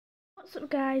What's up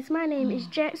guys, my name is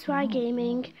JXY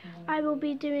Gaming. I will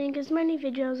be doing as many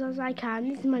videos as I can.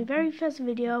 This is my very first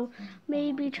video.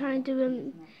 Maybe trying to do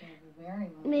them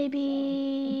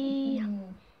maybe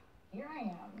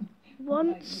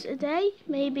once a day,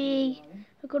 maybe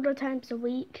a couple of times a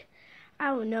week. I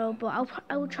don't know, but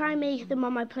I will try and make them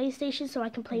on my PlayStation so I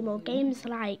can play more games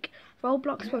like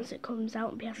Roblox once it comes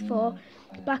out on PS4,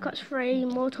 Black Ops 3,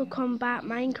 Mortal Kombat,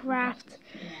 Minecraft,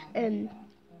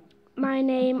 my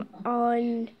name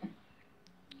on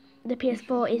the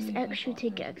PS4 is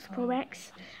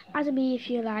XShootingXProX. Add me if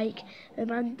you like,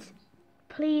 and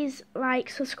please like,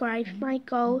 subscribe. My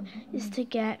goal is to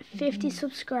get 50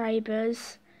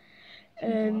 subscribers.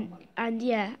 And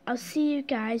yeah, I'll see you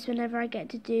guys whenever I get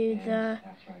to do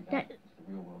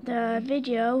the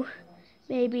video,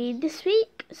 maybe this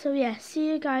week. So yeah, see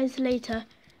you guys later.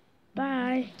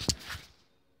 Bye.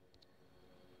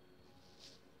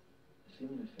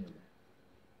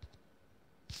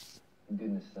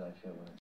 Goodness, I feel like